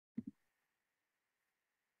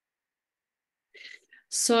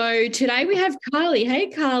So today we have Carly. Hey,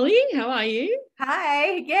 Carly, how are you?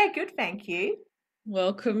 Hi. Yeah, good, thank you.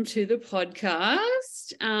 Welcome to the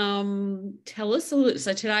podcast. Tell us a little.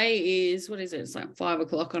 So today is what is it? It's like 5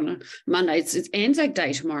 o'clock on a Monday. It's Anzac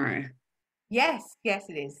Day tomorrow. Yes, it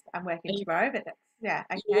is. I'm Are working you, tomorrow, but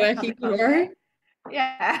that's you okay. working Public tomorrow? holiday.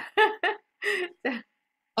 Yeah. So,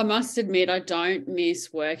 I must admit, I don't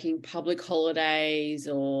miss working public holidays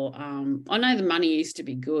or I know the money used to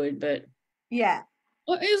be good, but yeah.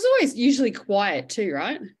 well, it was always usually quiet too,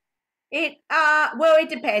 right? It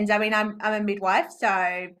depends. I mean, I'm a midwife,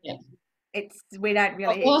 so Yeah. it's we don't Oh,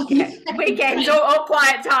 really well, get weekends or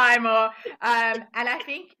quiet time and I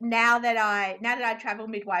think now that I travel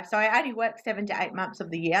midwife, so I only work 7 to 8 months of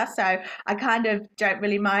the year, so I kind of don't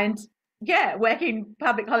really mind, yeah, working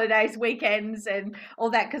public holidays, weekends and all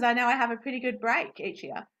that, because I know I have a pretty good break each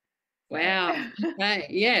year. So wow. Okay.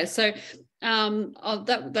 Yeah. So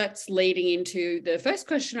that's leading into the first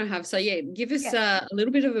question I have. So yeah, give us yeah. a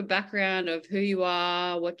little bit of a background of who you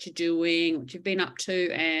are, what you're doing, what you've been up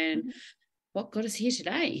to, and Mhm. what got us here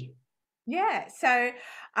today. Yeah, so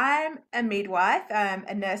I'm a midwife,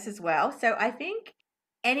 a nurse as well. So I think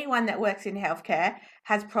anyone that works in healthcare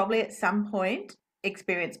has probably at some point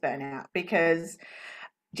experienced burnout, because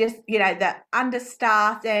just, the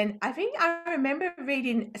understaffed. And I think I remember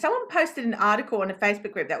reading, someone posted an article on a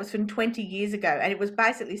Facebook group that was from 20 years ago, and it was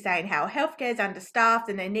basically saying how healthcare is understaffed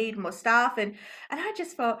and they need more staff. And I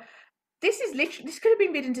just thought, this could have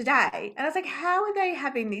been written today. And I was like, how are they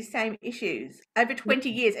having these same issues over 20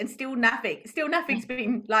 years and still nothing's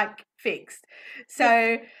been like fixed. Yep.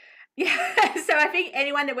 So yeah, so I think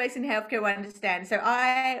anyone that works in healthcare will understand. So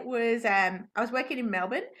I was working in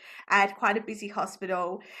Melbourne at quite a busy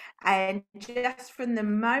hospital, and just from the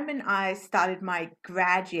moment I started my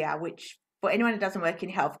grad year, which for anyone that doesn't work in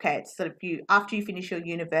healthcare, it's sort of, you after you finish your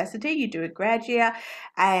university, you do a grad year,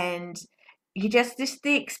 and you just this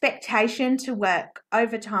the expectation to work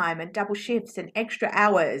overtime and double shifts and extra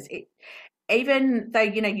hours. Even though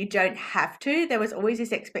you don't have to, there was always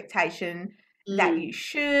this expectation that Mm, you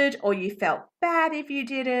should, or you felt bad if you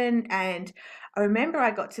didn't. And I remember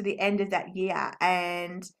I got to the end of that year,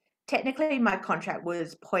 and technically my contract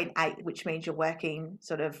was point 0.8, which means you're working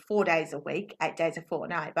sort of 4 days a week, 8 days a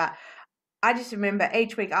fortnight. But I just remember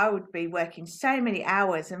each week I would be working so many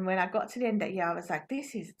hours, and when I got to the end of that year, I was like,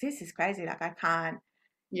 this is crazy. Like, I can't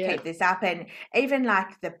yeah. keep this up. And even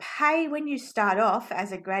like the pay when you start off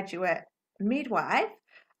as a graduate midwife,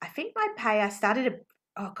 I think my pay, I started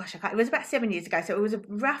oh gosh, I can't, it was about 7 years ago, so it was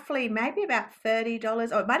roughly maybe about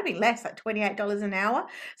 $30, or it might have been less, like $28 an hour,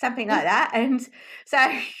 something like that. And so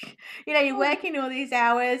you're working all these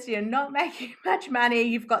hours, you're not making much money,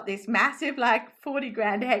 you've got this massive like 40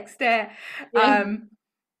 grand extra. Yeah.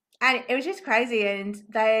 And it was just crazy. And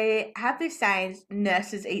they have this saying,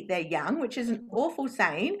 nurses eat their young, which is an awful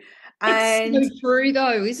saying. It's so And true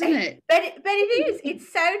though, isn't it? but it is.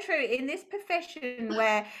 It's so true in this profession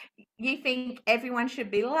where you think everyone should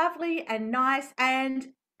be lovely and nice. And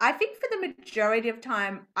I think for the majority of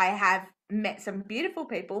time, I have met some beautiful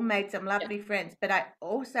people, made some Yeah. lovely friends, but I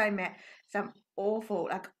also met some awful,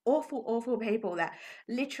 like awful people that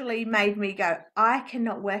literally made me go, I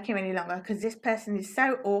cannot work here any longer because this person is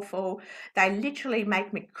so awful. They literally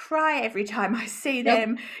make me cry every time I see Yep.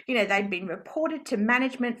 them. They've been reported to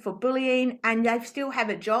management for bullying and they still have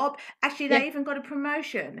a job. Actually, Yeah. they even got a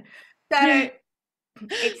promotion. So Yeah.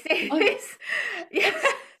 it's I, this, yeah. it's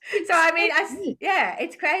So it's I so mean, good. yeah,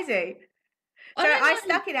 it's crazy. I So I don't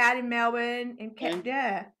stuck it out in Melbourne and know. kept,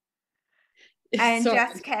 yeah, and Sorry.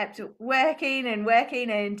 just kept working and working.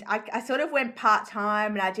 And I sort of went part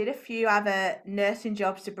time, and I did a few other nursing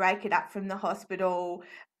jobs to break it up from the hospital.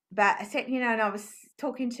 But I said, and I was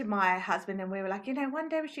talking to my husband, and we were like, one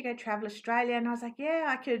day we should go travel Australia. And I was like, yeah,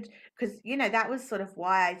 I could, because that was sort of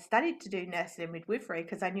why I studied to do nursing and midwifery,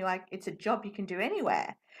 because I knew it's a job you can do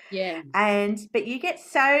anywhere. Yeah. But you get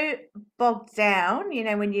so bogged down,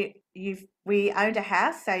 when we owned a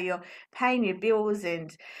house, so you're paying your bills,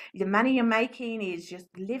 and the money you're making is just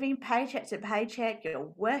living paycheck to paycheck.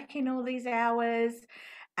 You're working all these hours,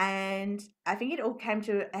 and I think it all came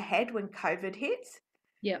to a head when COVID hit.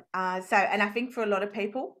 Yeah. And I think for a lot of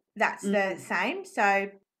people that's the Mm. same.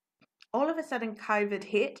 So all of a sudden COVID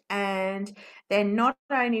hit, and then not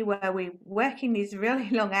only were we working these really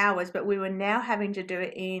long hours, but we were now having to do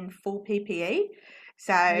it in full PPE.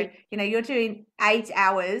 So, Yeah. you're doing 8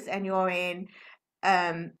 hours and you're in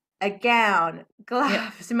a gown,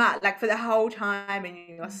 Yeah. gloves, like for the whole time, and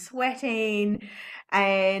you're sweating.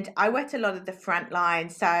 And I worked a lot of the front line,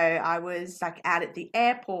 so I was like out at the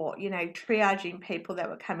airport, triaging people that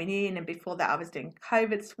were coming in, and before that I was doing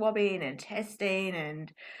COVID swabbing and testing,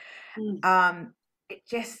 and Mm.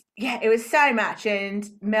 it was so much. And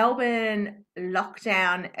Melbourne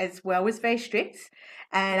lockdown as well was very strict,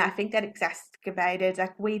 and I think that exacerbated,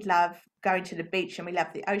 like, we love going to the beach and we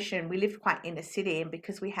love the ocean. We lived quite in the city, and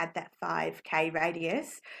because we had that 5K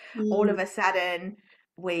radius, all of Mm. a sudden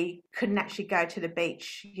we couldn't actually go to the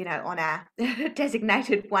beach, on our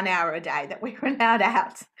designated 1 hour a day that we were allowed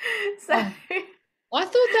out. So Oh, I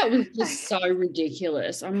thought that was just so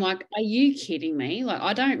ridiculous. I'm like, are you kidding me? Like,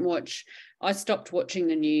 I stopped watching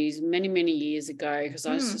the news many, many years ago because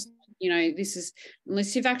I was mm, just, this is,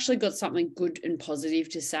 unless you've actually got something good and positive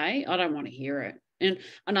to say, I don't want to hear it.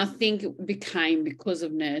 And I think it became because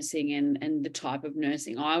of nursing and the type of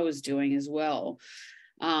nursing I was doing as well.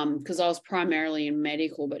 Because I was primarily in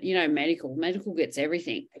medical, but medical gets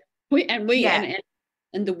everything. yeah.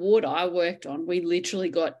 And the ward I worked on, we literally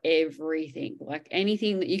got everything, like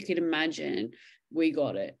anything that you could imagine, we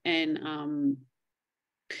got it. And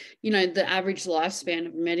the average lifespan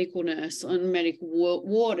of a medical nurse on a medical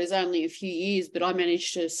ward is only a few years, but I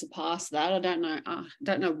managed to surpass that. I don't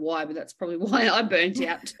know why, but that's probably why I burnt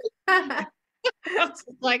out. I was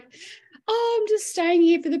like, oh, I'm just staying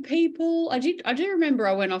here for the people. I do remember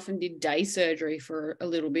I went off and did day surgery for a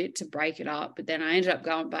little bit to break it up, but then I ended up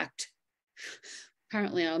going back to,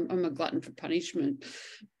 apparently I'm a glutton for punishment.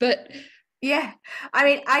 But Yeah, I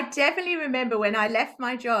mean, I definitely remember when I left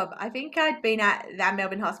my job. I think I'd been at that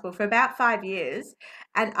Melbourne hospital for about 5 years.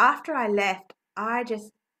 And after I left,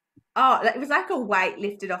 it was like a weight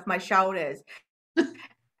lifted off my shoulders.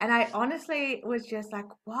 And I honestly was just like,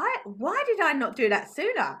 why did I not do that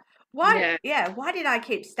sooner? yeah. Why did I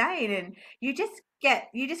keep staying? And you just get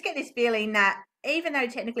this feeling that even though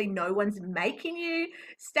technically no one's making you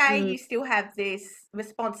stay, Mm, you still have this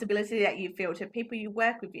responsibility that you feel to people you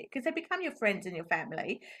work with, you because they become your friends and your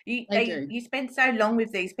family. they do. You spend so long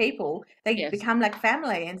with these people, they Yes. become like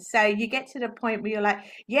family. And so you get to the point where you're like,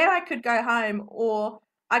 yeah, I could go home, or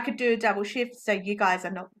I could do a double shift, so you guys are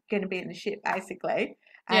not going to be in the ship, basically.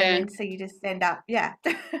 And Yeah. then so you just end up, yeah.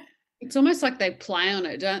 It's almost like they play on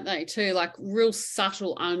it, don't they, too? Like real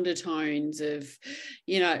subtle undertones of,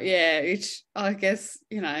 it's, I guess,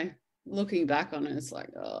 looking back on it, it's like,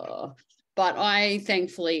 oh. But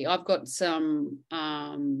I've got some,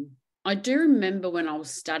 I do remember when I was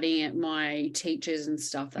studying at my teachers and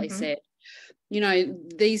stuff, they hmm said,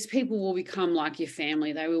 these people will become like your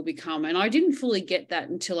family. They will become, and I didn't fully get that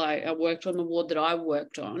until I worked on the ward that I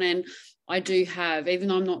worked on. And I do have, even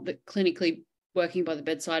though I'm not clinically working by the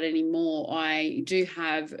bedside anymore, I do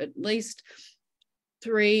have at least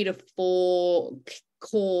 3 to 4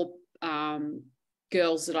 core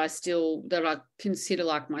girls that I consider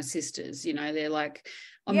like my sisters. They're like,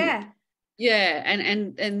 Yeah. yeah,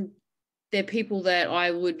 and they're people that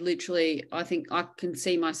I would literally, I think I can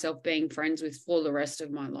see myself being friends with for the rest of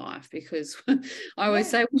my life, because I always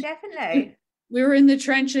Yeah, say definitely. we were in the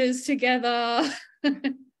trenches together.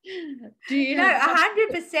 Do you No, have some?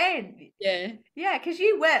 100%. Yeah. Yeah, because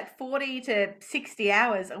you work 40 to 60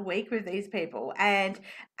 hours a week with these people. And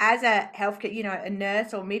as a healthcare, a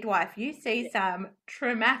nurse or midwife, you see some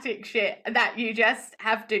traumatic shit that you just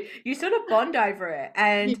have to, you sort of bond over it. You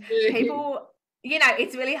And do. people,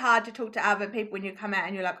 it's really hard to talk to other people when you come out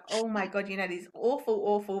and you're like, oh my God, these awful,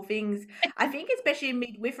 awful things. I think especially in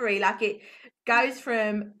midwifery, like, it goes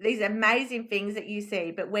from these amazing things that you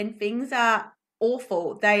see, but when things are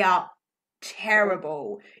awful, they are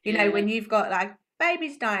terrible. Yeah, When you've got like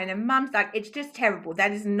babies dying and mums, like, it's just terrible.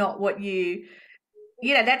 That is not what it's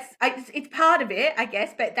part of it, I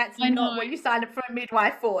guess, but that's I not know. what you signed up for a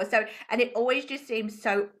midwife for. So, and it always just seems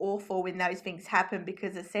so awful when those things happen,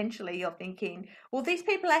 because essentially you're thinking, well, these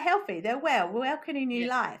people are healthy, they're well, we're welcome a new Yeah.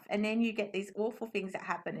 life. And then you get these awful things that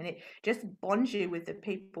happen, and it just bonds you with the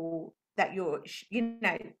people that you're,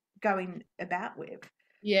 going about with.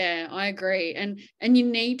 Yeah, I agree. And you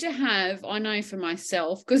need to have, I know for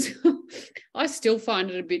myself, because I still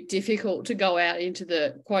find it a bit difficult to go out into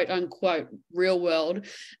the quote unquote real world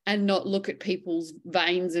and not look at people's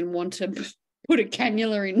veins and want to put a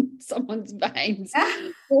cannula in someone's veins.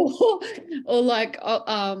 Or like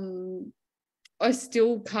I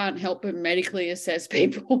still can't help but medically assess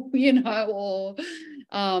people, or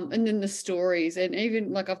and then the stories. And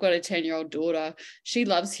even like, I've got a 10-year-old daughter, she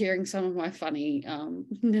loves hearing some of my funny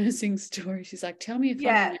nursing stories. She's like, tell me a funny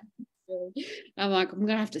Yeah. nursing story. I'm like, I'm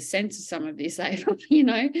gonna have to censor some of this, Ava,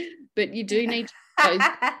 but you do need to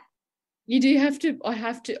You do have to, I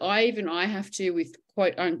have to with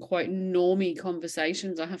quote unquote normie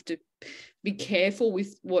conversations. I have to be careful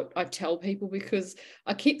with what I tell people because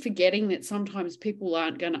I keep forgetting that sometimes people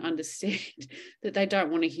aren't going to understand that they don't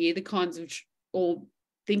want to hear the kinds of or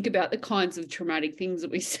think about the kinds of traumatic things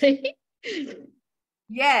that we see.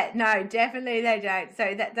 Yeah, no, definitely they don't.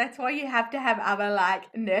 So that's why you have to have other like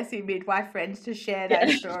nursing midwife friends to share Yeah.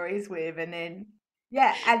 those stories with, and then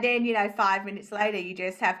yeah, and then 5 minutes later you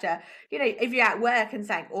just have to, if you're at work and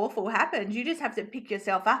something awful happens, you just have to pick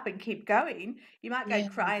yourself up and keep going. You might go Yeah.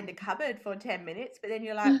 cry in the cupboard for 10 minutes, but then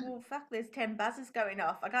you're like, well, fuck, there's 10 buzzers going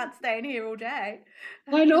off. I can't stay in here all day.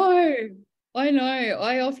 I know. I know.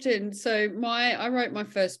 I wrote my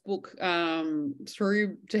first book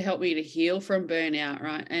through to help me to heal from burnout,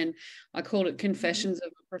 right? And I called it Mhm. Confessions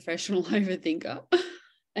of a Professional Overthinker.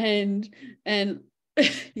 And and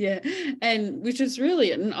yeah, and which is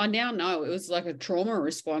really, and I now know it was like a trauma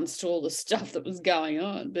response to all the stuff that was going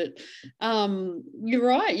on. But you're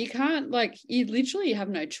right, you can't, like, you literally have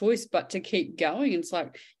no choice but to keep going. It's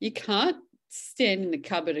like you can't stand in the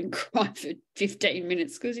cupboard and cry for 15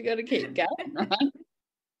 minutes because you got to keep going, right?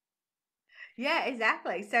 Yeah,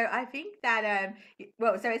 exactly. So I think that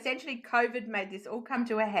well, so essentially COVID made this all come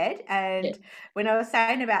to a head. Yeah. And when I was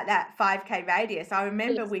saying about that 5K radius, I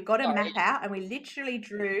remember Yes. we got a Sorry. map out and we literally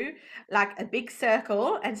drew like a big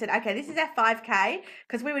circle and said, okay, this is our 5K,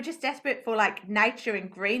 because we were just desperate for like nature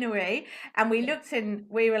and greenery. And we Yeah. looked and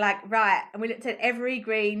we were like, right, and we looked at every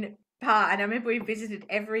green part. And I remember we visited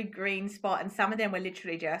every green spot, and some of them were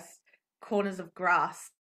literally just corners of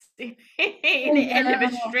grass in Oh, the end of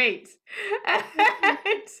a wow. street.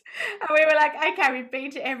 And we were like, okay, we've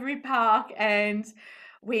been to every park, and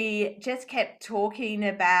we just kept talking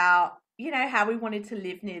about, how we wanted to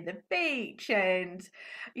live near the beach. And,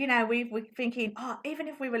 we were thinking, oh, even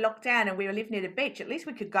if we were locked down and we were living near the beach, at least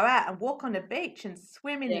we could go out and walk on the beach and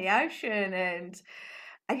swim in Yeah. the ocean. And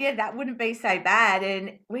yeah, that wouldn't be so bad.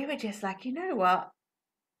 And we were just like, you know what?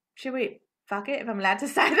 Should we fuck it, if I'm allowed to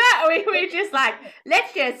say that? We just like,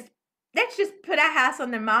 let's just put our house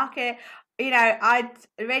on the market. I'd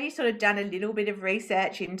already sort of done a little bit of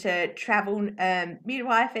research into travel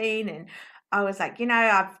midwifing, and I was like,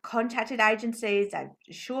 I've contacted agencies. They've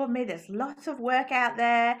assured me there's lots of work out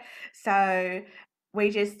there. So we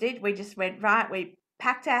just went, right, we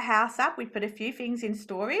packed our house up, we put a few things in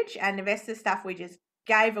storage, and the rest of the stuff we just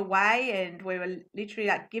gave away. And we were literally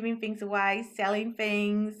like giving things away, selling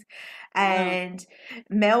things. Wow. And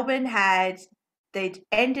Melbourne had, they'd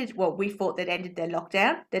ended, well, we thought they'd ended their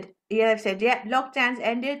lockdown. That, yeah, they've said, yeah, lockdown's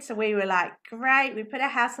ended. So we were like, great. We put our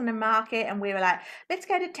house on the market and we were like, let's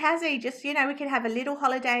go to Tassie. Just, we can have a little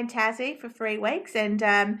holiday in Tassie for 3 weeks. And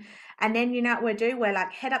then what we'll do? We're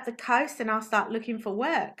like, head up the coast and I'll start looking for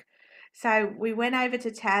work. So we went over to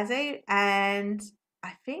Tassie, and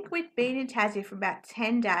I think we'd been in Tassie for about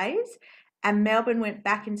 10 days, and Melbourne went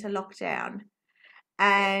back into lockdown.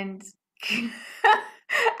 And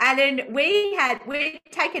and then we'd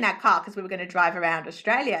taken our car because we were going to drive around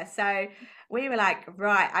Australia. So we were like,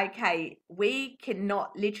 right, okay, we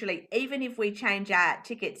cannot literally, even if we change our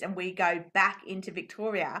tickets and we go back into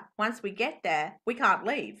Victoria, once we get there, we can't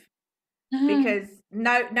leave, Ah, because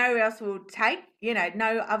nowhere else will take,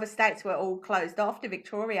 no other states were all closed off to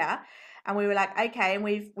Victoria. And we were like, okay, and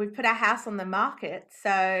we've put our house on the market.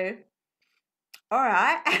 So all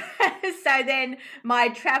right. So then my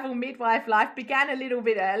travel midwife life began a little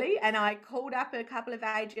bit early, and I called up a couple of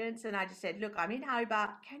agents and I just said, look, I'm in Hobart.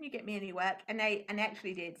 Can you get me any work? And they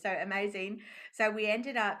actually did. So amazing. So we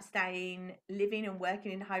ended up living and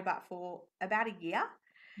working in Hobart for about a year.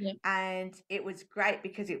 yeah. And it was great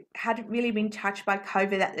because it hadn't really been touched by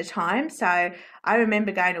COVID at the time. So I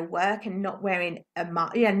remember going to work and not wearing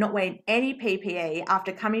not wearing any PPE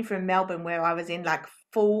after coming from Melbourne, where I was in like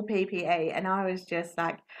full PPE, and I was just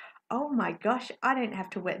like, oh my gosh, I don't have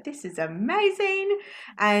to wear, this is amazing.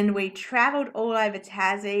 And we traveled all over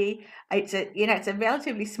Tassie. It's a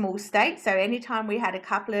relatively small state, so anytime we had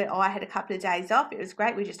I had a couple of days off, it was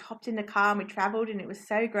great. We just hopped in the car and we traveled, and it was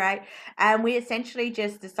so great. And we essentially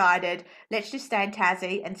just decided, let's just stay in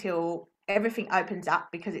Tassie until everything opens up,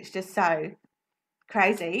 because it's just so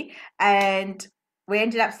crazy. And we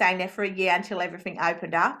ended up staying there for a year until everything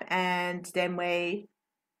opened up. And then we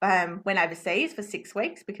went overseas for 6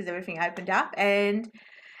 weeks because everything opened up. And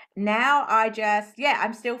now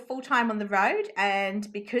I'm still full time on the road.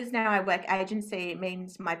 And because now I work agency, it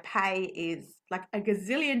means my pay is like a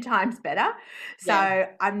gazillion times better. Yeah. So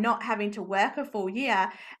I'm not having to work a full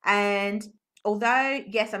year. And although,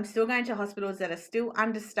 yes, I'm still going to hospitals that are still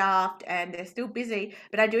understaffed and they're still busy,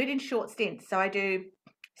 but I do it in short stints. So I do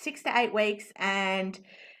 6 to 8 weeks, and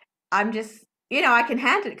I'm just, I can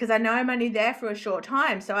handle it because I know I'm only there for a short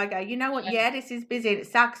time. So I go, you know what? Yeah, this is busy and it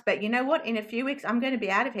sucks, but you know what? In a few weeks, I'm going to be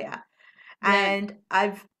out of here. Yeah. And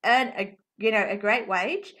I've earned a great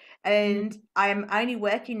wage, Mm. and I'm only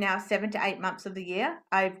working now 7 to 8 months of the year.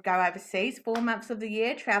 I go overseas 4 months of the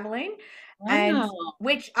year traveling, and Wow.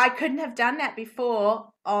 which I couldn't have done that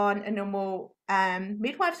before on a normal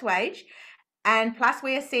midwife's wage. And plus,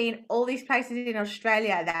 we are seeing all these places in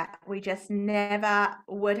Australia that we just never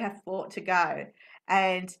would have thought to go.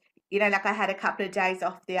 And, like I had a couple of days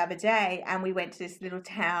off the other day and we went to this little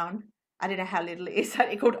town. I don't know how little it is,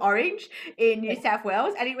 something called Orange in New South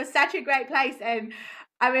Wales. And it was such a great place. And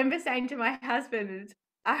I remember saying to my husband,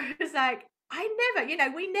 I was like,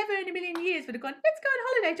 we never in a million years would have gone, let's go on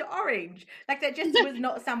holiday to Orange. Like that just was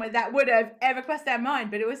not somewhere that would have ever crossed our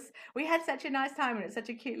mind. But we had such a nice time and it's such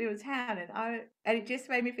a cute little town. And it just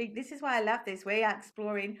made me think, this is why I love this. We are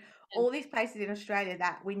exploring all these places in Australia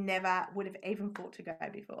that we never would have even thought to go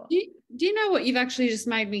before. Do you know what you've actually just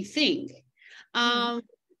made me think?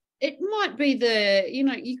 It might be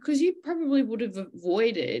because you probably would have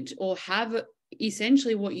avoided or have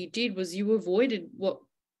essentially what you did was you avoided what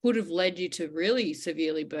could have led you to really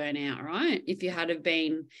severely burn out, right? If you had have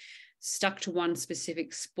been stuck to one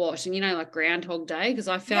specific spot and, like Groundhog Day, because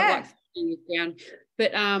I felt like ground.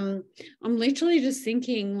 But I'm literally just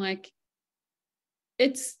thinking like,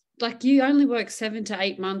 it's like you only work 7 to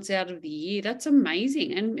 8 months out of the year. That's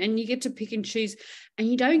amazing. And you get to pick and choose and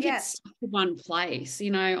you don't get stuck in one place.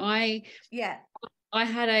 I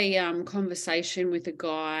had a conversation with a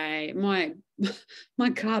guy. My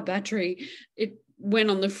car battery, it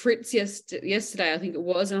went on the fritz yesterday, I think it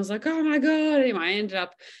was. And I was like, oh my God. Anyway, I ended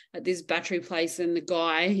up at this battery place and the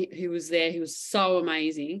guy who was there, he was so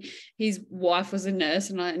amazing. His wife was a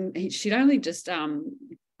nurse and she'd only just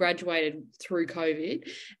graduated through COVID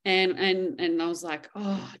and I was like,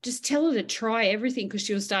 oh, just tell her to try everything because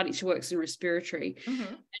she works in respiratory.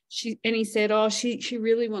 He said, oh, she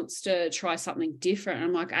really wants to try something different.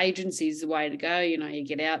 I'm like, agency is the way to go. You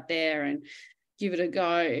get out there and give it a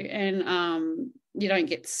go and you don't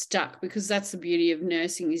get stuck because that's the beauty of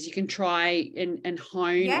nursing is you can try and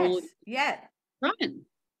hone all right.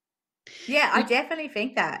 Yeah, I definitely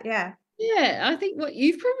think that. Yeah, I think what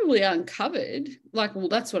you've probably uncovered,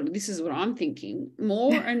 this is what I'm thinking.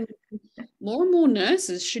 More and more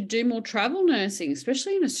nurses should do more travel nursing,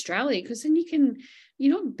 especially in Australia, because then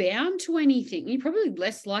you're not bound to anything. You're probably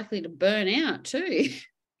less likely to burn out too.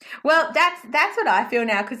 Well, that's what I feel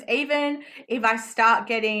now, because even if I start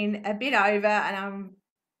getting a bit over and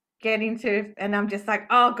I'm just like,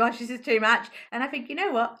 oh gosh, this is too much. And I think, you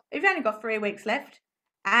know what? We've only got 3 weeks left.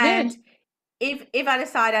 And if I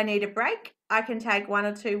decide I need a break, I can take 1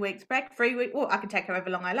 or 2 weeks break, 3 weeks, or I can take however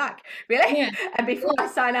long I like, really. And before I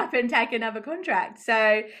sign up and take another contract.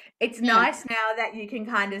 So it's nice now that you can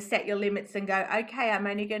kind of set your limits and go, okay, I'm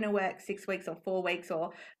only going to work 6 weeks or 4 weeks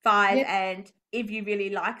or 5. And if you really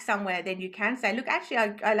like somewhere, then you can say, look, actually,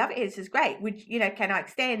 I love it here. This is great. Can I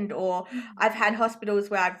extend? Or I've had hospitals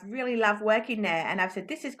where I've really loved working there and I've said,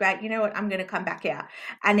 this is great. You know what? I'm going to come back here.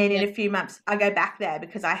 And then in a few months, I go back there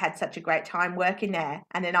because I had such a great time working there.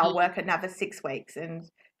 And then I'll work another 6 weeks. And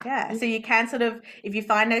so you can sort of, if you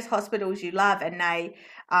find those hospitals you love and they,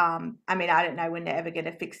 I don't know when they're ever going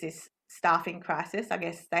to fix this staffing crisis. I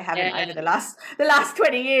guess they haven't over the last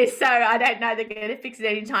 20 years, so I don't know they're going to fix it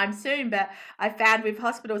anytime soon. But I found with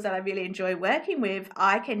hospitals that I really enjoy working with,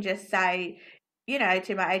 I can just say,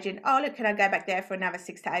 to my agent, oh look, can I go back there for another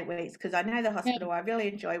 6 to 8 weeks because I know the hospital, I really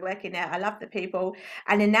enjoy working there, I love the people.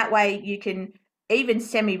 And in that way you can even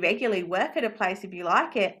semi-regularly work at a place if you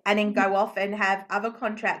like it, and then go off and have other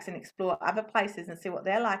contracts and explore other places and see what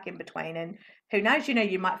they're like in between. And who knows,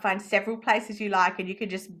 you might find several places you like and you can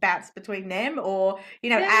just bounce between them, or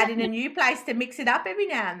add in a new place to mix it up every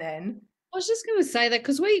now and then. I was just going to say that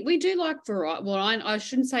because we do like variety. Well, I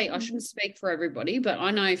shouldn't speak for everybody, but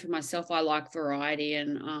I know for myself I like variety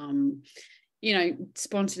and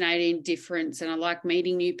spontaneity and difference, and I like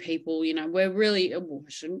meeting new people. We're really, I'm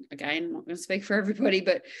not going to speak for everybody,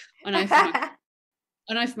 but I know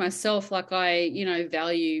for myself, like I,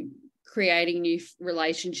 value creating new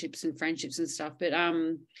relationships and friendships and stuff. But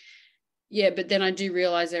but then I do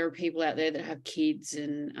realize there are people out there that have kids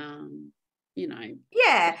and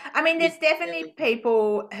there's definitely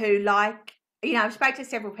people who like, I've spoke to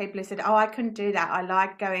several people who said, oh, I couldn't do that. I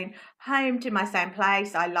like going home to my same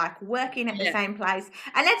place. I like working at the same place.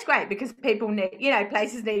 And that's great because people need,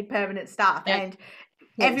 places need permanent staff and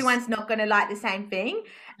everyone's not going to like the same thing.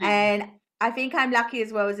 And I think I'm lucky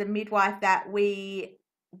as well as a midwife that we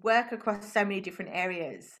work across so many different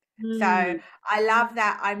areas. So Mm. I love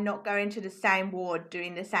that I'm not going to the same ward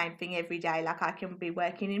doing the same thing every day. Like I can be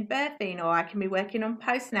working in birthing, or I can be working on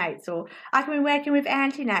postnates, or I can be working with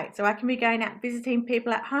antenates, or I can be going out visiting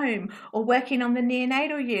people at home, or working on the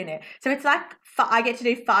neonatal unit. So it's like I get to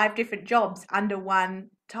do 5 different jobs under one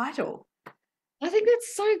title. I think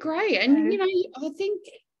that's so great. And, So, you know, I think,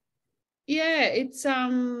 yeah, it's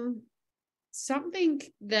something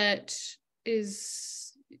that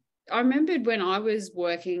is, I remembered when I was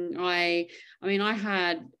working, I mean,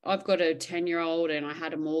 I've got a 10-year-old and I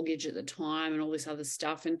had a mortgage at the time and all this other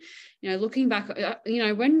stuff. And, you know, looking back, you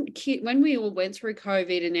know, when we all went through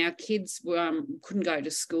COVID and our kids couldn't go to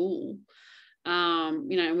school, you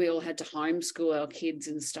know, and we all had to homeschool our kids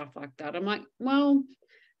and stuff like that. I'm like, well,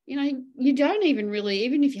 you know, you don't even really,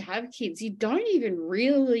 even if you have kids, you don't even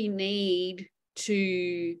really need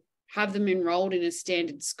to have them enrolled in a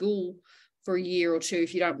standard school for a year or two.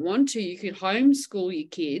 If you don't want to, you could homeschool your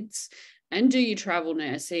kids and do your travel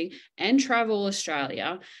nursing and travel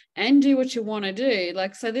Australia and do what you want to do.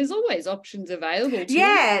 Like, so there's always options available to you.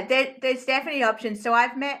 yeah, there's definitely options. So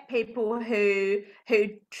I've met people who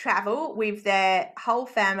travel with their whole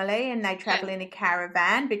family, and they travel in a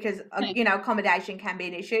caravan because you know, accommodation can be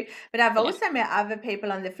an issue. But I've also met other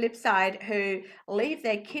people on the flip side who leave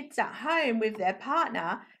their kids at home with their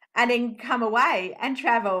partner and then come away and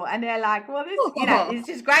travel, and they're like, well, this, you know, it's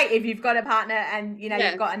just great if you've got a partner and, you know,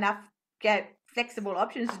 you've got enough flexible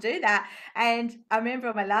options to do that. And I remember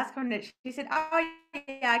on my last comment, she said, oh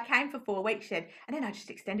yeah, I came for 4 weeks, she said, and then I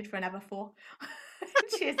just extended for another 4.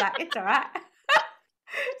 She was like, it's all right.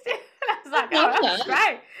 I was like, oh, that's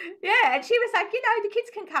great. Yeah. And she was like, you know, the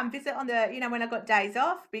kids can come visit on the, you know, when I got days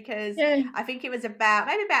off, because I think it was maybe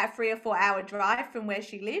about a 3 or 4 hour drive from where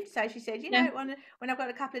she lived. So she said, you know, when I've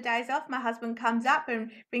got a couple of days off, my husband comes up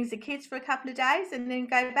and brings the kids for a couple of days and then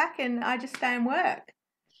go back, and I just stay and work.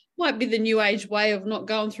 Might be the new age way of not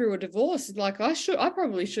going through a divorce. Like, I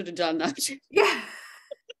probably should have done that. Yeah.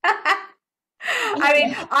 I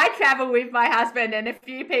mean, I travel with my husband, and a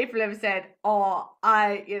few people have said, oh,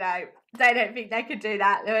 you know, they don't think they could do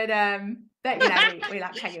that. But you know, we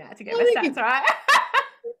like hanging out together, so that's all right.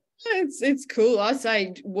 It's cool. I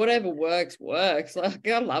say whatever works. Like,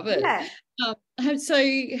 I love it. Yeah. So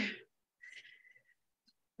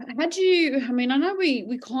had you, I mean, I know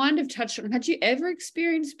we kind of touched on, had you ever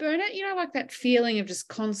experienced burnout? You know, like that feeling of just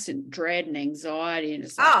constant dread and anxiety and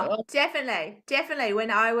just like, definitely. When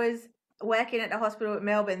I was working at the hospital at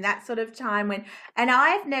Melbourne, that sort of time when, and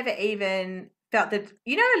I've never even felt that,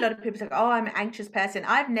 you know, a lot of people say, oh, I'm an anxious person.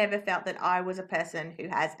 I've never felt that I was a person who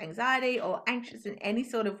has anxiety or anxious in any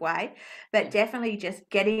sort of way, but definitely just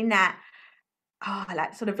getting that,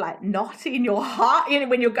 like sort of like knot in your heart, you know,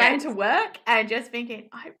 when you're going to work and just thinking,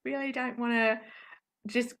 I really don't want to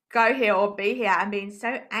just go here or be here, and being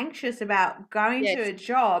so anxious about going to a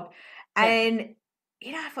job. And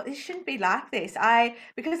you know, I thought this shouldn't be like this.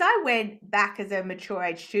 Because I went back as a mature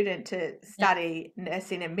age student to study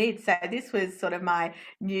nursing and mid, so this was sort of my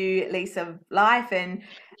new lease of life. And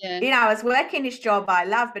you know, I was working this job I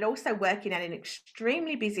love, but also working at an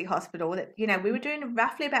extremely busy hospital that, you know, we were doing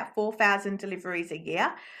roughly about 4,000 deliveries a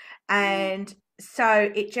year. And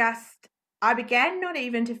so I began not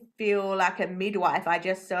even to feel like a midwife. I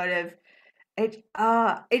just sort of, it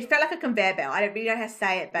felt like a conveyor belt. I don't really know how to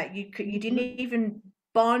say it, but you didn't even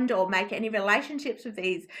bond or make any relationships with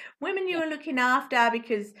these women you were looking after,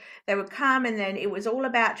 because they would come and then it was all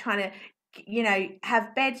about trying to, you know,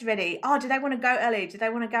 have beds ready. Oh, do they want to go early? Do they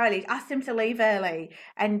want to go early? Ask them to leave early,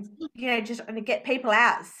 and, you know, just to get people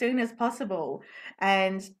out as soon as possible.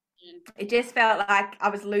 And it just felt like I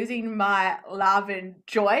was losing my love and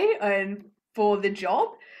joy for the job.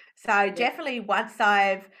 So definitely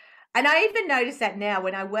and I even notice that now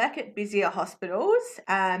when I work at busier hospitals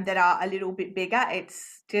that are a little bit bigger,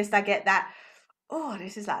 it's just, I get that, oh,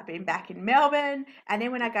 this is like being back in Melbourne. And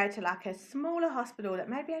then when I go to like a smaller hospital that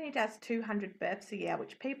maybe only does 200 births a year,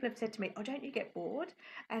 which people have said to me, oh, don't you get bored?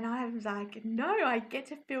 And I was like, no, I get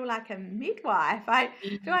to feel like a midwife. I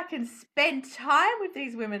feel I can spend time with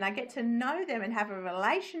these women. I get to know them and have a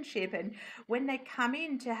relationship. And when they come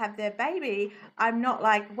in to have their baby, I'm not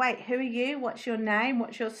like, wait, who are you? What's your name?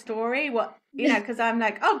 What's your story? You know, because I'm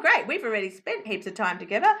like, oh, great, we've already spent heaps of time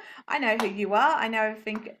together. I know who you are. I know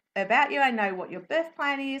everything about you. I know what your birth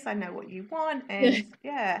plan is. I know what you want. And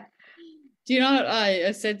Do you know what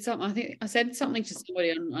I said something? I think I said something to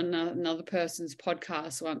somebody on another person's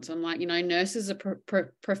podcast once. I'm like, you know, nurses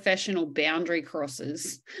are professional boundary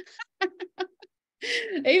crossers.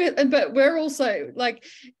 But we're also like,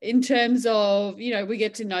 in terms of, you know, we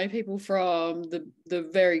get to know people from the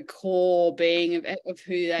very core being of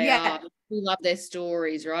who they are. we love their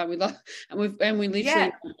stories, right? We love, and we literally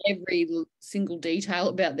Yeah. know every single detail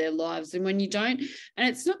about their lives. And when you don't, and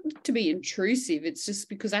it's not to be intrusive, it's just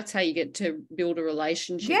because that's how you get to build a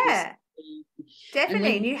relationship with Yeah. somebody. And Definitely.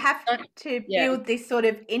 when And you you have don't, to yeah, build this sort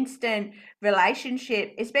of instant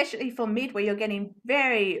relationship, especially for mid, where you're getting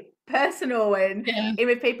very personal and yeah, in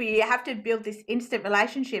with people. You have to build this instant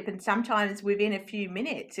relationship. And sometimes within a few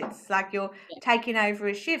minutes, it's like you're taking over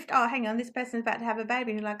a shift. Oh, hang on, this person's about to have a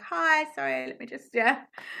baby. And you're like, hi, sorry, let me just, yeah.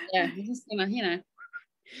 yeah, you're just gonna,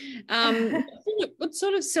 what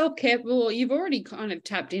sort of self-care? Well, you've already kind of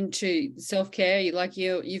tapped into self-care.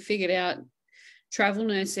 You figured out travel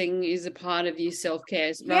nursing is a part of your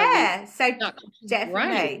self-care rather than Yeah, so great.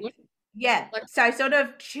 definitely. Yeah. Like, So sort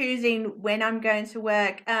of choosing when I'm going to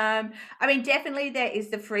work. I mean, definitely there is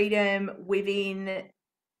the freedom within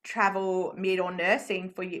travel, mid or nursing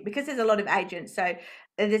for you because there's a lot of agents. So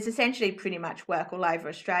there's essentially pretty much work all over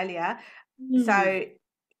Australia. So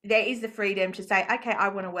there is the freedom to say, okay, I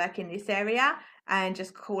want to work in this area and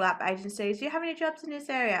just call up agencies. Do you have any jobs in this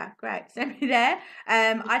area? Great, send me there.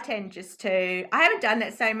 I tend just to, I haven't done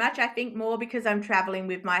that so much. I think more because I'm traveling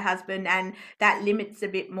with my husband and that limits a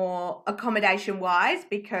bit more accommodation wise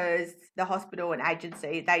because the hospital and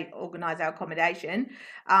agency, they organise our accommodation.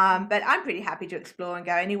 But I'm pretty happy to explore and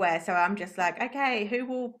go anywhere. So I'm just like, okay, who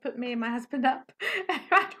will put me and my husband up?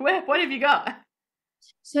 What have you got?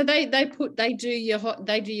 so they do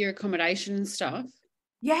your accommodation and stuff.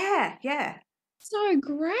 Yeah, yeah. So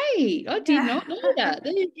great. I did Yeah. not know that.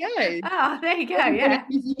 There you go. Oh, there you go. Everybody Yeah.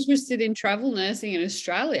 who's interested in travel nursing in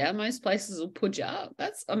Australia, most places will put you up.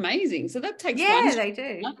 That's amazing. So that takes one Yeah, step they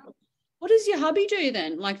do. up. What does your hubby do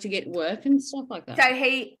then? Like to get work and stuff like So that?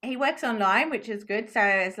 he works online, which is good. So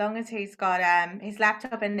as long as he's got his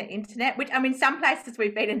laptop and the internet, which I mean, some places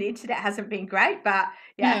we've been and the internet hasn't been great, but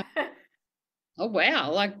Yeah. yeah. Oh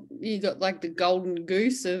wow. Like you got like the golden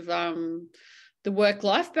goose of the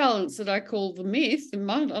work-life balance that I call the myth.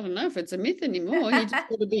 And I don't know if it's a myth anymore. You just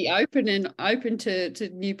got to be open to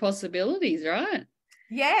new possibilities, right?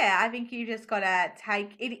 Yeah, I think you just gotta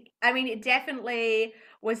take it. I mean, it definitely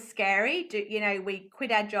was scary. We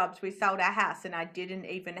quit our jobs, we sold our house, and I didn't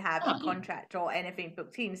even have a Oh, yeah. contract or anything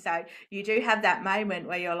booked in. So you do have that moment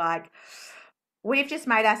where you're like, we've just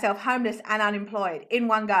made ourselves homeless and unemployed in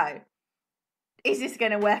one go. Is this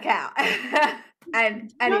going to work out?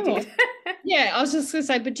 And You it know what? did. Yeah, I was just gonna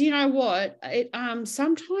say, but do you know what? It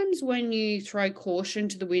sometimes when you throw caution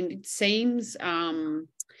to the wind, it seems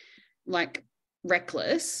like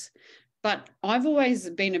reckless. But I've always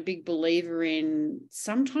been a big believer in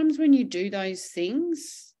sometimes when you do those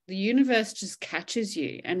things, the universe just catches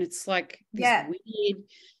you. And it's like Yeah.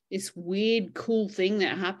 this weird, cool thing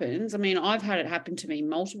that happens. I mean, I've had it happen to me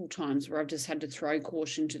multiple times where I've just had to throw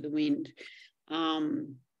caution to the wind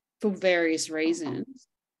for various reasons.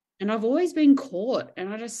 And I've always been caught.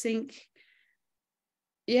 And I just think,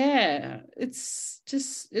 yeah, it's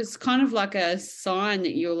kind of like a sign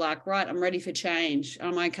that you're like, right, I'm ready for change.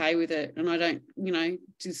 I'm okay with it. And I don't,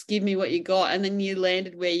 just give me what you got. And then you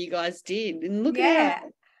landed where you guys did. And look at how Yeah.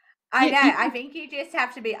 I you, know. you I think you just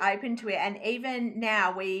have to be open to it. And even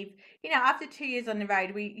now, after 2 years on the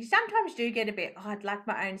road, you sometimes do get a bit, oh, I'd like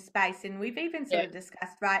my own space. And we've even sort yeah, of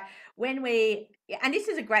discussed, right, and this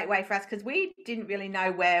is a great way for us because we didn't really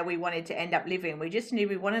know where we wanted to end up living. We just knew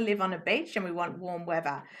we want to live on a beach and we want warm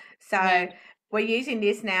weather. yeah, So we're using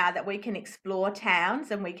this now that we can explore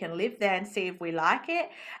towns and we can live there and see if we like it.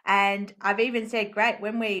 And I've even said, great,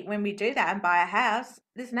 when we do that and buy a house,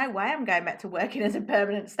 there's no way I'm going back to working as a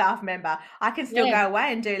permanent staff member. I can still yeah, go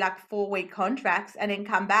away and do like 4-week contracts and then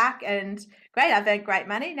come back and great, I've earned great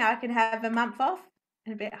money. Now I can have a month off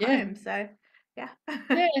and be at yeah, home. So yeah.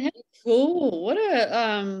 yeah. How cool.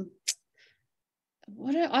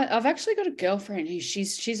 I've actually got a girlfriend who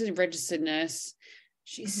she's a registered nurse.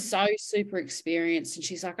 She's Mhm. so super experienced, and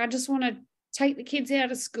she's like, I just want to take the kids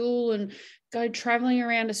out of school and go traveling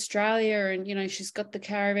around Australia. And she's got the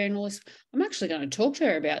caravan, all this. I'm actually going to talk to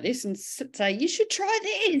her about this and say you should try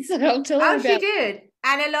this. And I'll tell her Oh, she about. did.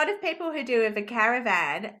 And a lot of people who do with a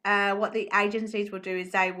caravan, what the agencies will do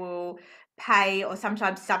is they will pay or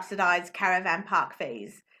sometimes subsidize caravan park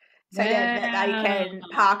fees so that they Wow. can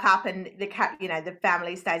park up and the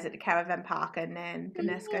family stays at the caravan park and then the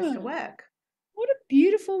nurse goes to Yeah. work. What a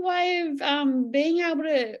beautiful way of being able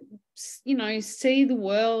to see the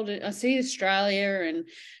world, see Australia, and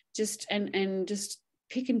just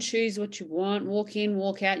pick and choose what you want, walk in,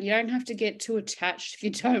 walk out. You don't have to get too attached if you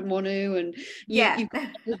don't want to, and Yeah. you've got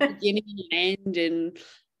the beginning and end. And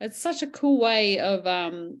it's such a cool way of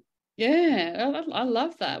yeah, I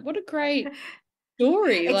love that. What a great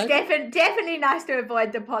story. It's Like, definitely nice to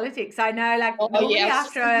avoid the politics. I know, like oh normally yeah, I was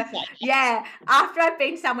just gonna say that. after I've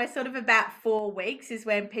been somewhere sort of about 4 weeks is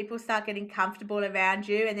when people start getting comfortable around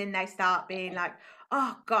you, and then they start being like,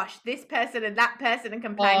 oh gosh, this person and that person and Oh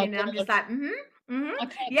complaining. And I'm just God, like, I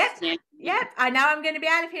can't yep, stand it. yep. I know I'm going to be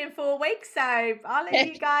out of here in 4 weeks, so I'll let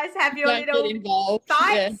you guys have your Don't get little involved. Yeah.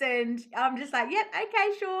 fights. And I'm just like, yep,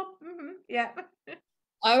 okay, sure. Yep.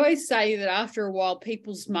 I always say that after a while,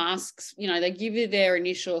 people's masks, they give you their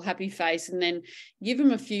initial happy face and then give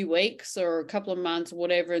them a few weeks or a couple of months or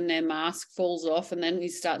whatever, and their mask falls off. And then you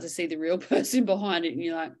start to see the real person behind it. And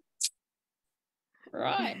you're like,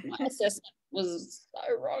 right, my assessment was so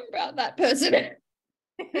wrong about that person.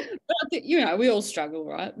 But I think, we all struggle,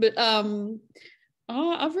 right? But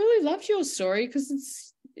I've really loved your story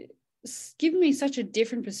because it's given me such a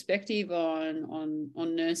different perspective on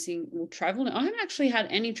nursing or travel. I haven't actually had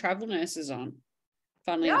any travel nurses on,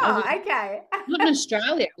 funnily enough. Oh, okay. Not in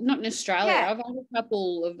Australia. Not in Australia. Yeah. I've had a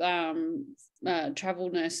couple of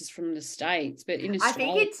travel nurses from the States, but in I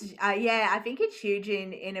think Australia. I think it's huge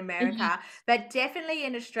in America, but definitely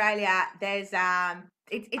in Australia, there's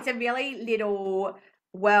it's a really little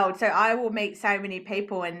world. So I will meet so many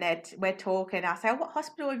people, and that we're talking. I say, oh, "What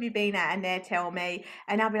hospital have you been at?" And they tell me,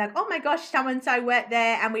 and I'll be like, "Oh my gosh, so and so worked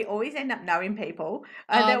there," and we always end up knowing people.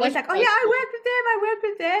 They're always like, "Oh yeah, I work with them. I work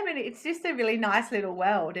with them," and it's just a really nice little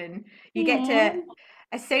world, and you get to.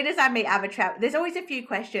 As soon as I meet other travel, there's always a few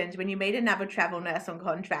questions when you meet another travel nurse on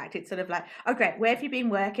contract. It's sort of like, oh great, where have you been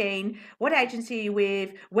working? What agency are you with?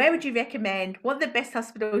 Where would you recommend? What are the best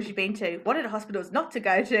hospitals you've been to? What are the hospitals not to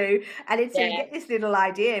go to? And it's so you get this little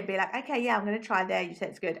idea and be like, okay, yeah, I'm going to try there. You said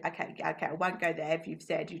it's good. Okay, I won't go there if you've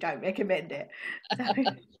said you don't recommend it. So,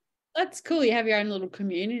 That's cool. You have your own little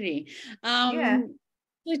community. yeah.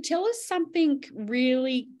 So tell us something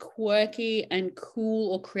really quirky and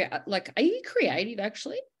cool or are you creative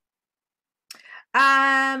actually?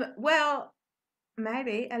 Well,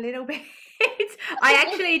 maybe a little bit. I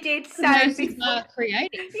actually did before.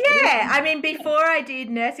 Creative. Yeah, I mean, before I did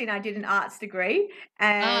nursing, I did an arts degree,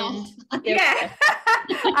 and yeah,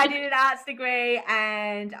 I did an arts degree,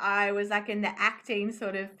 and I was like in the acting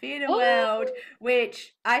sort of theatre world,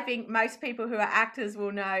 which I think most people who are actors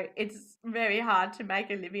will know it's very hard to make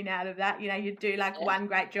a living out of that. You do like one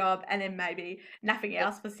great job and then maybe nothing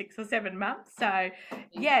else for 6 or 7 months. So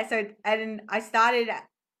and I started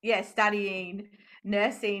studying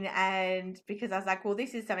nursing, and because I was like, well,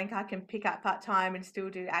 this is something I can pick up part-time and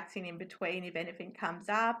still do acting in between if anything comes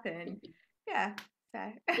up. And so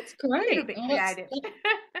it's great. A little bit creative.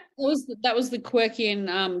 That was the quirky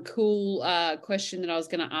and cool question that I was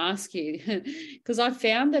going to ask you, because I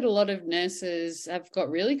found that a lot of nurses have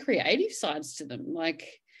got really creative sides to them, like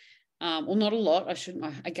well, not a lot.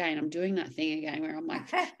 I'm doing that thing again where I'm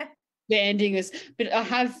like banding us, but I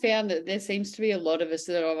have found that there seems to be a lot of us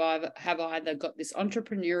that have either got this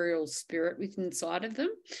entrepreneurial spirit within inside of them,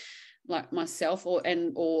 like myself, or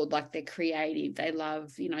like they're creative. They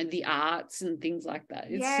love, the arts and things like that.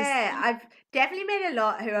 I've definitely met a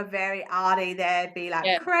lot who are very arty. They'd be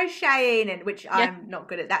like crocheting, and which I'm not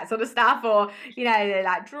good at that sort of stuff, or they're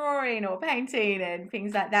like drawing or painting and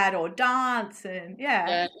things like that, or dance and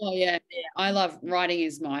I love writing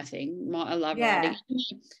is my thing. I love writing,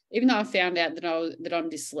 even though I found out that I'm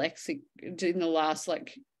dyslexic in the last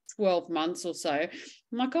 12 months or so. I'm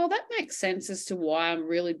like, oh, that makes sense as to why I'm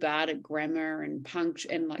really bad at grammar and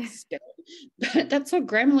punctuation and spelling. But that's what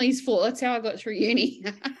Grammarly's for. That's how I got through uni.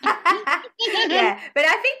 But I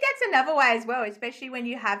think that's another way as well, especially when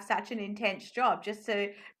you have such an intense job, just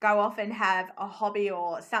to go off and have a hobby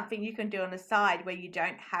or something you can do on the side where you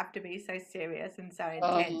don't have to be so serious and so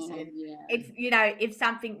intense. It's if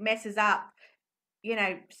something messes up, you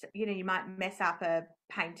might mess up a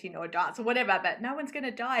painting or a dance or whatever, but no one's going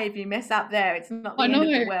to die if you mess up there. It's not the end of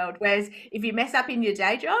the world. Whereas if you mess up in your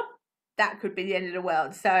day job, that could be the end of the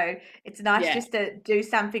world. So it's nice just to do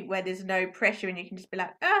something where there's no pressure and you can just be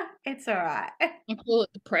like, it's all right. I call it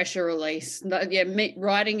the pressure release.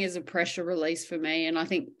 Writing is a pressure release for me. And I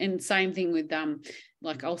think, and same thing with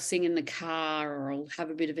I'll sing in the car or I'll have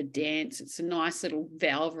a bit of a dance. It's a nice little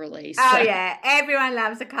valve release. Yeah, everyone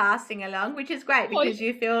loves a car sing along, which is great because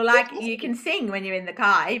you feel like you can sing when you're in the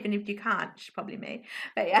car, even if you can't. It's probably me,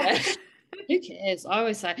 but who cares? I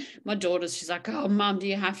always say, my daughter's, she's like, oh, Mum, do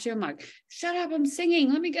you have to? I'm like, shut up, I'm singing.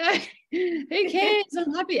 Let me go. Who cares?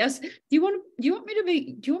 I'm happy. Do you want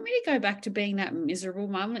me to go back to being that miserable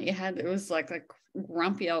mum that you had? It was like a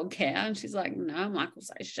grumpy old cow. And she's like, no. Michael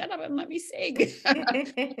say, shut up and let me sing. So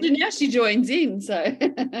now she joins in. So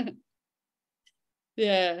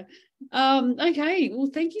yeah. Okay. Well,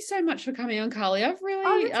 thank you so much for coming on, Carly. I've Oh,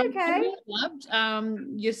 really, that's I okay. really loved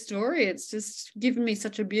your story. It's just given me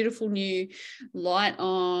such a beautiful new light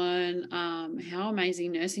on how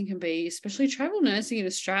amazing nursing can be, especially travel nursing in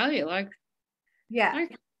Australia. Yeah.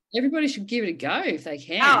 Like everybody should give it a go if they Oh,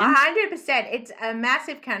 can. 100%. It's a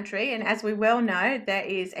massive country, and as we well know, there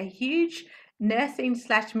is a huge nursing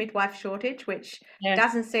slash midwife shortage, which Yeah.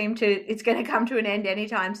 doesn't seem to, it's going to come to an end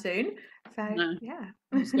anytime soon. So, No, yeah.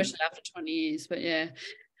 especially after 20 years. But yeah.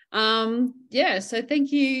 Yeah, so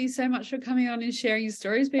thank you so much for coming on and sharing your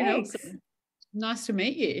story. It's been Thanks. awesome. Nice to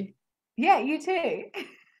meet you. Yeah, you too.